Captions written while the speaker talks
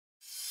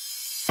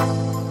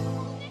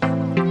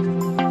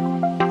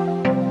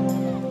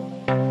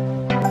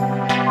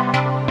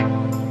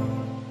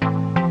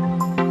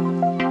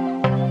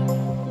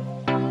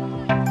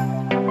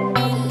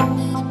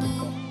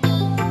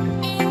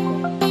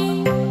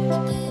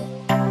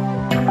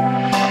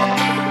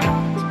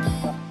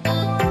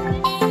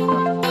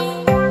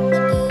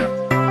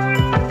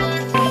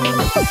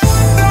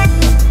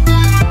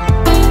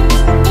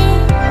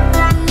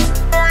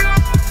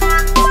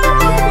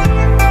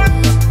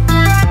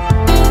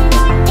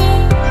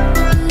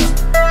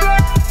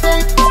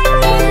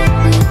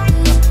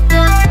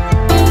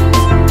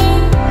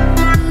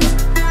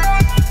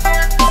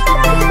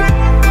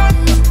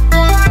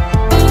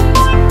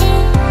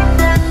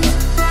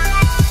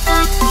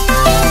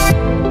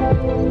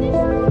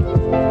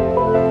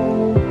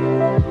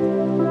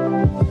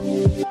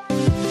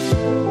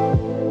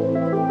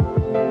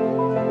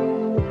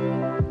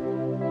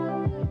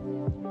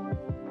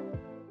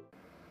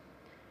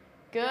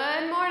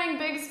Good morning,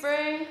 Big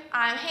Spring.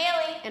 I'm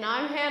Haley. And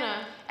I'm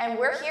Hannah. And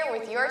we're here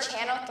with your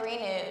Channel 3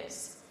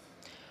 News.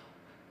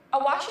 A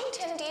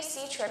Washington,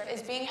 D.C. trip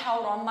is being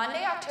held on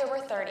Monday, October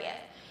 30th.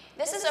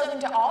 This is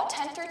open to all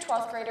 10th through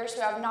 12th graders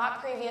who have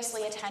not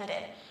previously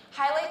attended.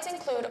 Highlights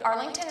include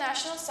Arlington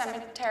National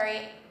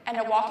Cemetery and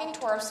a walking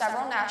tour of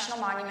several national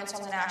monuments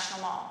on the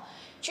National Mall.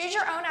 Choose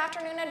your own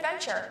afternoon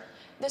adventure,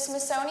 the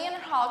Smithsonian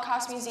and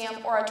Holocaust Museum,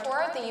 or a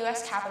tour of the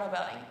U.S. Capitol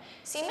building.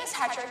 See Ms.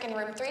 Hetrick in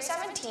room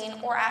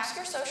 317 or ask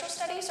your social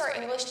studies or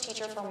English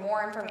teacher for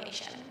more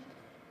information.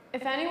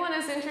 If anyone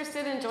is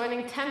interested in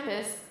joining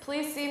Tempest,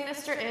 please see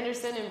Mr.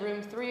 Anderson in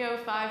room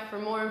 305 for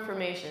more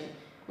information.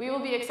 We will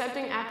be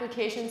accepting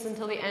applications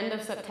until the end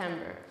of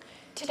September.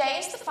 Today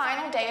is the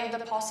final day of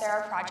the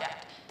Pulsera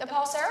Project. The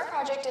Pulsera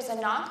Project is a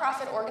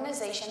nonprofit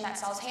organization that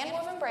sells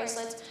hand-woven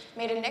bracelets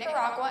made in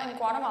Nicaragua and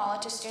Guatemala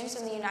to students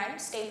in the United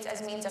States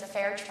as means of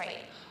fair trade.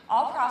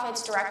 All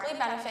profits directly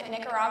benefit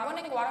Nicaraguan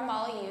and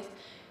Guatemala youth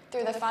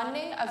through the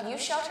funding of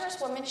youth shelters,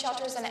 women's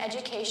shelters, and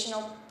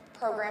educational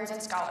programs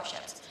and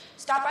scholarships.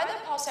 Stop by the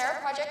Pulsera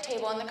Project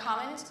table in the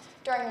Commons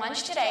during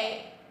lunch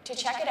today to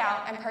check it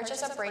out and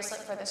purchase a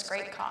bracelet for this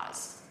great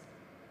cause.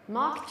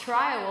 Mock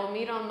trial will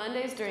meet on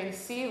Mondays during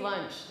C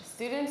lunch.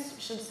 Students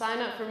should sign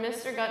up for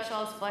Mr.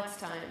 Gutschall's Flex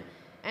Time.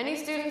 Any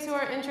students who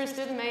are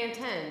interested may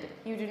attend.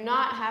 You do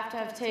not have to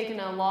have taken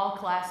a law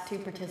class to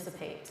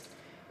participate.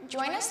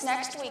 Join us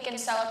next week in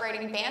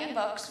celebrating Banned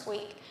Books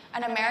Week,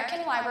 an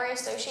American library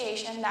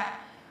association that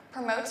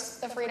promotes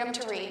the freedom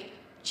to read.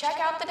 Check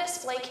out the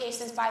display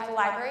cases by the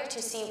library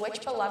to see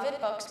which beloved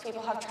books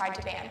people have tried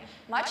to ban.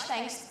 Much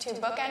thanks to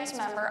Bookends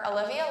member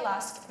Olivia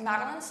Lusk,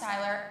 Madeline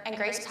Seiler, and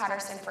Grace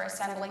Patterson for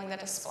assembling the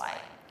display.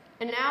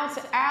 And now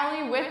to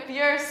Allie with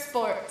your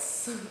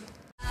sports.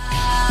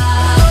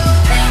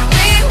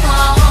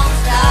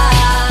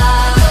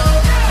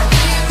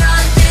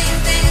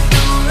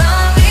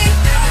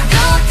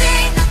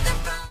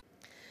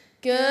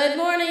 Good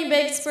morning,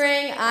 Big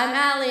Spring. I'm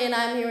Allie, and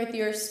I'm here with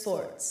your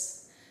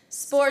sports.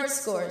 Sports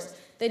scores.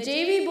 The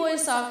JV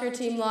boys soccer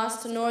team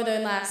lost to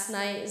Northern last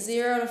night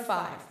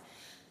 0-5.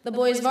 The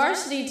boys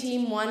varsity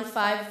team won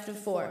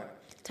 5-4.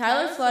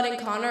 Tyler Flood and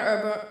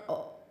Connor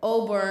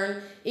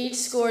Oburn each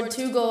scored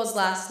 2 goals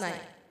last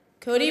night.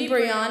 Cody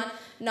Breon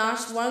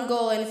notched 1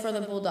 goal in for the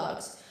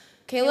Bulldogs.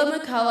 Caleb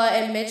McCullough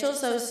and Mitchell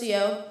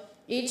Socio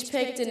each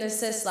picked an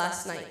assist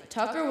last night.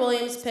 Tucker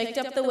Williams picked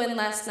up the win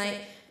last night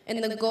in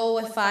the goal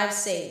with 5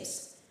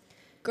 saves.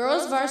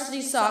 Girls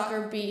varsity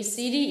soccer beat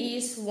CD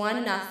East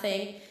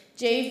 1-0.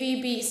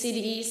 JV beat CD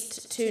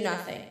East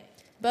 2-0.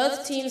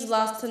 Both teams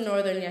lost to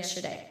Northern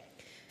yesterday.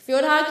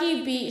 Field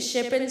hockey beat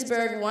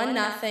Shippensburg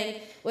 1-0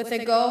 with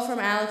a goal from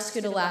Alex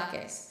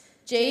Kudalakis.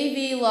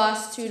 JV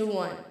lost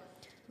 2-1.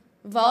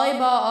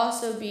 Volleyball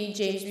also beat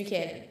James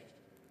Buchanan.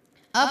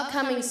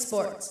 Upcoming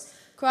sports.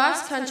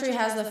 Cross country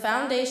has the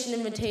Foundation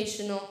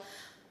Invitational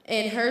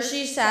in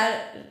Hershey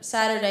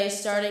Saturday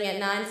starting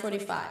at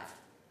 9:45.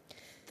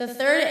 The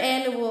third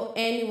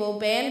annual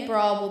Band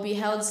Brawl will be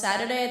held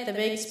Saturday at the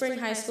Big Spring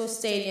High School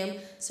Stadium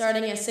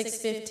starting at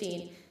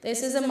 6:15.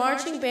 This is a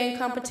marching band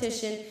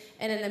competition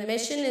and an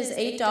admission is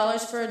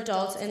 $8 for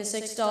adults and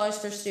 $6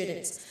 for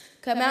students.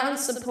 Come out and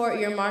support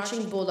your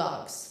marching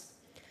Bulldogs.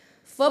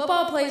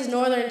 Football plays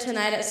Northern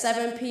tonight at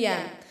 7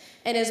 p.m.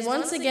 and is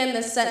once again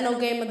the Sentinel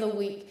game of the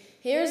week.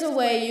 Here's a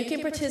way you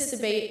can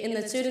participate in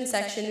the student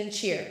section and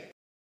cheer.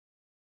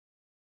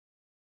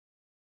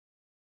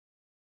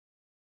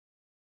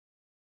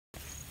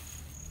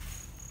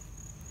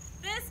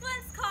 This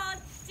one's called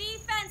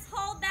Defense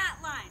Hold That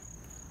Line.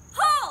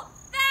 Hold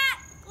that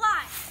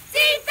line.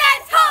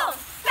 Defense hold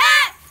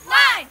that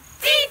line.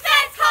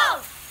 Defense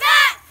hold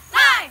that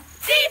line.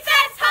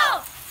 Defense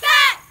hold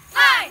that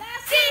line.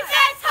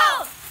 Defense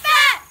hold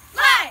that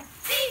line.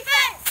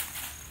 Defense.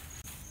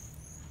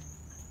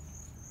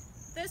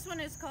 This one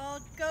is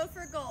called Go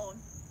for Gold.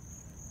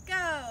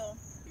 Go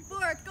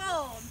for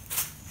gold.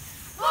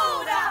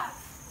 Hold up.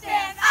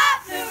 Stand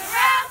up, move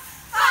around.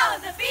 Follow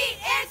the beat,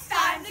 it's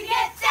time to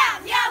get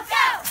down. Yo,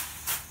 go!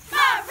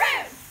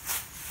 Maroon!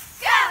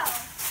 Go!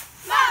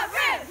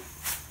 Maroon!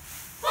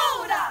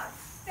 Bulldog!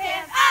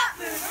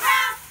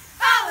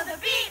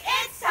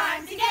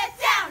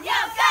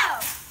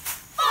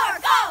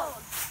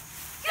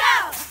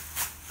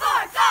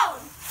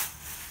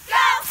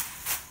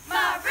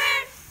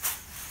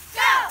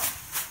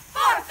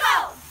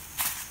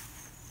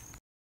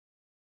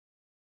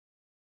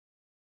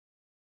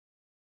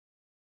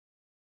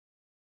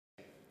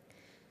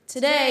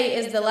 Today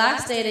is the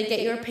last day to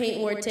get your paint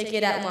war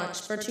ticket at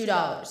lunch for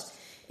 $2.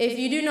 If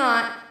you do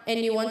not and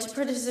you want to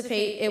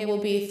participate, it will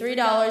be $3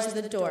 at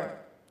the door.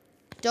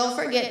 Don't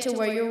forget to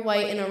wear your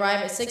white and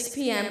arrive at 6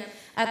 p.m.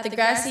 at the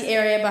grassy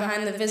area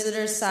behind the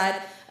visitors' side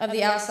of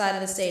the outside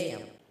of the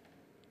stadium.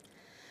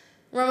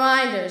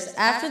 Reminders,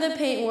 after the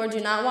paint war, do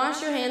not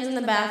wash your hands in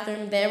the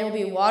bathroom. There will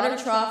be water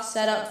troughs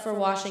set up for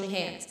washing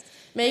hands.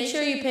 Make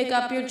sure you pick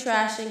up your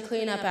trash and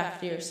clean up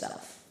after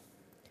yourself.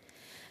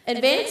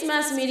 Advanced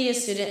Mass Media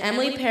student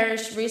Emily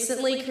Parrish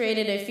recently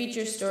created a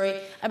feature story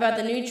about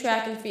the new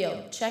track and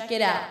field. Check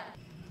it out.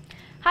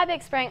 Hi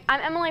Big Spring, I'm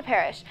Emily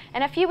Parrish,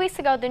 and a few weeks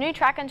ago the new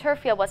track and turf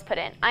field was put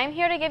in. I am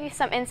here to give you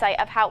some insight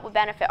of how it will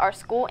benefit our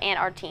school and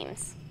our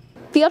teams.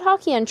 Field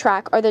hockey and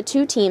track are the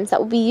two teams that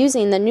will be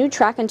using the new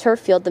track and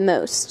turf field the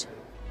most.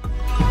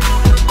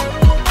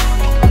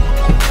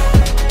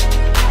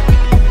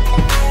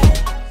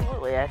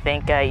 Absolutely, I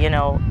think,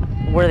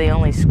 we're the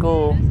only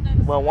school,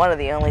 well, one of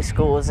the only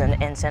schools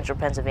in central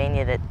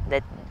Pennsylvania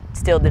that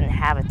still didn't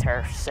have a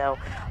turf. So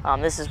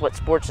this is what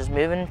sports is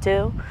moving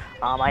to.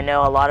 I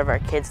know a lot of our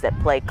kids that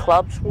play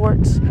club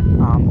sports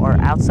or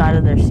outside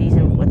of their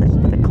season with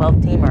a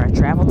club team or a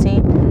travel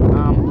team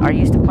are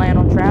used to playing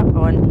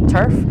on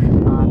turf.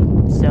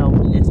 So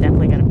it's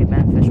definitely going to be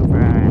beneficial for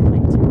our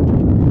athletes.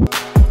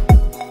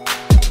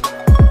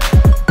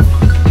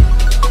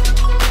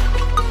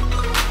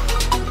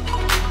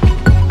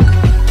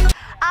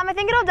 I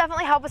think it'll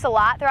definitely help us a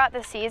lot throughout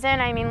the season.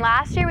 I mean,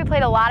 last year we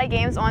played a lot of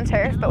games on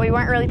turf, but we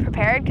weren't really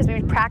prepared because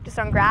we practiced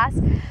on grass.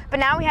 But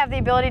now we have the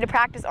ability to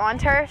practice on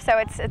turf, so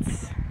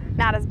it's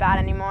not as bad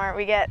anymore.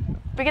 We get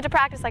to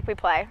practice like we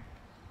play.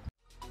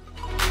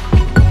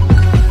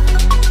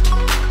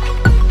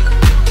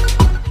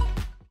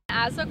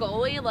 As a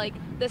goalie, like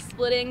the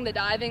splitting, the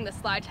diving, the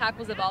slide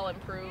tackles have all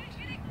improved.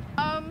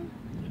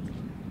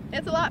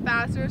 It's a lot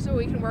faster, so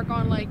we can work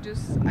on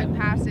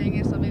passing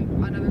is something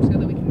another skill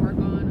that we can work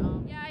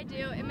on. Yeah, I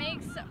do. It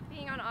makes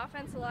being on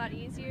offense a lot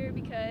easier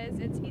because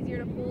it's easier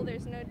to pull.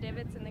 There's no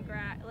divots in the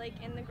grass,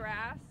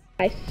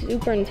 My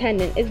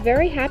superintendent is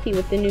very happy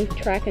with the new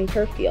track and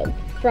turf field.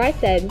 Fry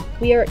said,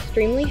 "We are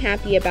extremely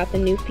happy about the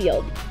new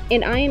field,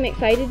 and I am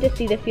excited to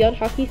see the field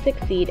hockey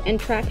succeed and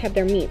track have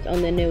their meets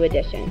on the new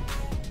addition."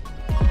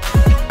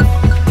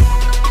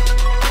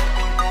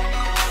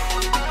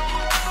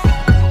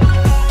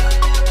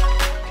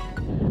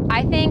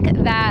 I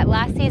think that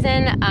last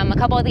season, a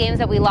couple of the games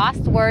that we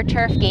lost were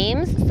turf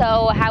games.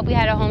 So had we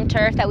had a home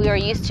turf that we were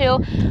used to,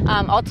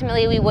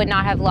 ultimately we would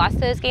not have lost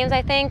those games,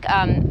 I think.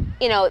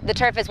 The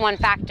turf is one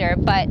factor,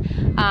 but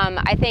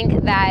I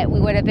think that we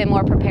would have been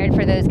more prepared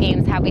for those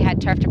games had we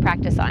had turf to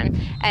practice on.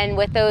 And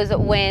with those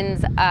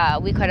wins,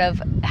 we could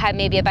have had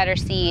maybe a better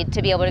seed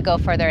to be able to go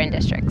further in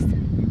districts.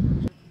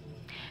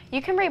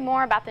 You can read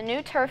more about the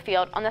new turf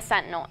field on the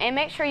Sentinel, and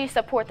make sure you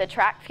support the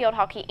track, field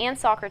hockey, and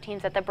soccer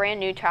teams at the brand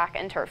new track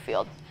and turf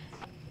field.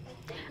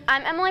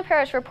 I'm Emily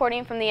Parrish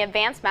reporting from the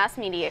Advanced Mass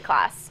Media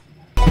class.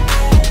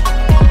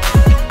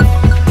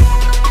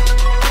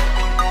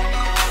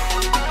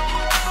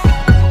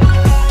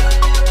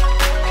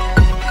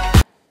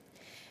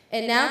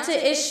 And now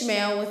to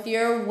Ishmael with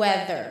your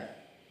weather.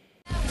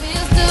 We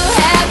used to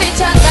have each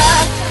other.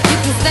 You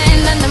can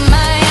stand under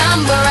my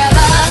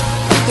umbrella.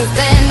 You can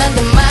stand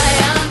under my umbrella.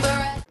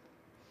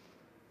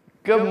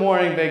 Good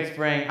morning, Big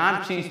Spring.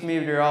 I'm Chief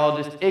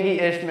Meteorologist Iggy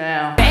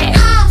Ishmael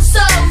I'm so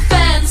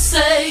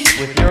fancy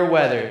with your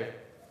weather.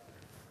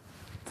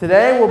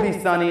 Today will be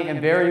sunny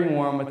and very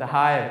warm with a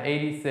high of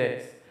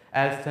 86,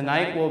 as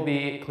tonight will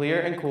be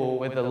clear and cool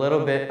with a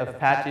little bit of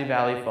patchy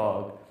valley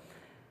fog,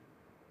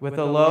 with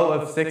a low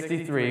of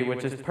 63,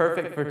 which is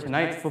perfect for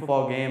tonight's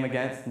football game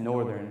against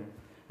Northern.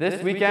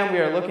 This weekend we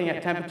are looking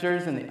at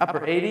temperatures in the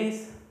upper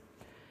 80s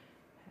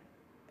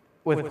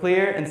with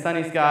clear and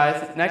sunny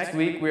skies. Next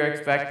week we're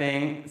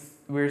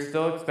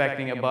still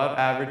expecting above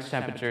average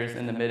temperatures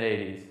in the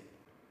mid-80s.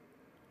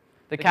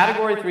 The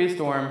Category 3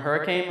 storm,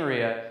 Hurricane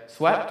Maria,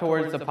 swept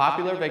towards the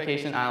popular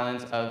vacation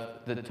islands of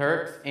the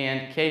Turks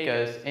and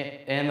Caicos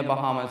and the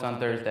Bahamas on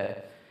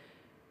Thursday.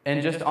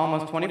 In just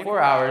almost 24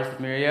 hours,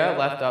 Maria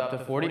left up to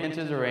 40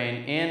 inches of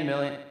rain and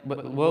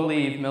will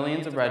leave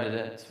millions of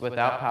residents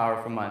without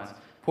power for months.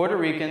 Puerto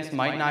Ricans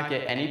might not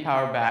get any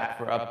power back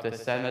for up to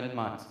 7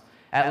 months.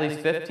 At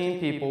least 15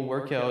 people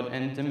were killed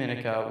in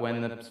Dominica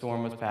when the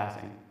storm was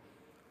passing.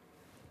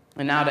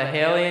 And now to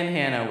Haley and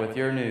Hannah with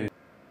your news.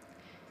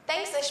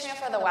 Thanks, Ishmael,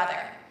 for the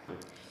weather.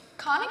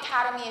 Khan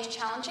Academy is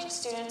challenging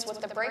students with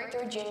the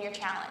Breakthrough Junior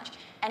Challenge.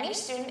 Any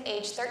student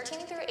aged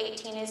 13 through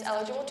 18 is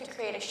eligible to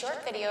create a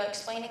short video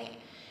explaining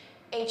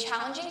a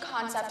challenging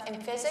concept in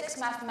physics,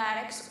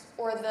 mathematics,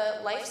 or the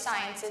life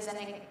sciences in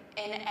an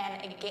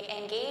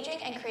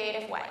engaging and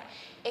creative way.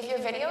 If your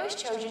video is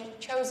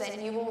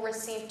chosen, you will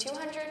receive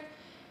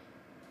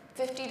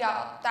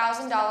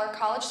 $250,000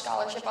 college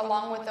scholarship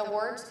along with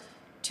awards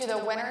to the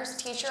winner's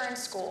teacher and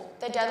school.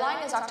 The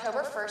deadline is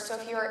October 1st, so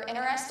if you are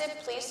interested,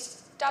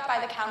 please stop by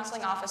the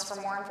counseling office for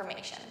more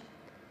information.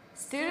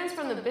 Students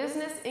from the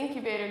Business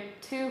Incubator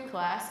 2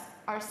 class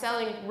are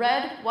selling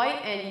red,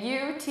 white, and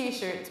U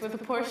t-shirts with a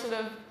portion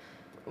of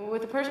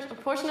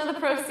the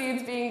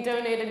proceeds being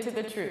donated to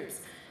the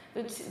troops.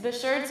 The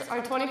shirts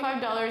are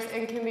 $25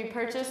 and can be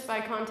purchased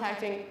by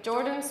contacting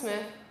Jordan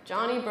Smith,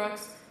 Johnny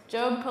Brooks,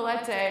 Job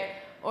Colette,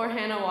 or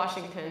Hannah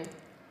Washington.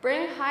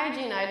 Bring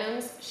hygiene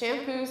items,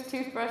 shampoos,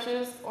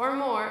 toothbrushes, or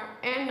more,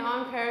 and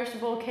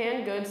non-perishable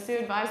canned goods to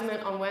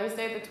advisement on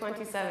Wednesday the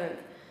 27th.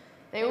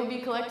 They will be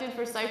collected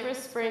for Cypress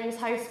Springs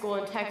High School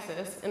in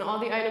Texas, and all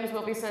the items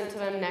will be sent to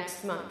them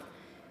next month.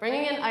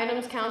 Bringing in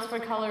items counts for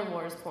Color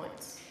Wars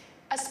points.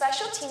 A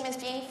special team is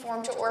being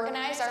formed to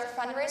organize our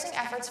fundraising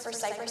efforts for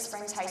Cypress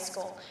Springs High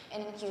School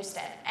in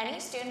Houston.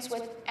 Any students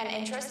with an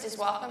interest is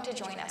welcome to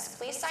join us.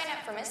 Please sign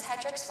up for Ms.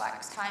 Hetrick's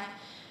Flex Time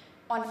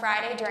on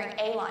Friday during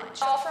a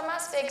lunch. All from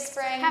us, Big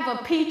Spring. Have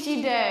a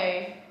peachy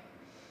day.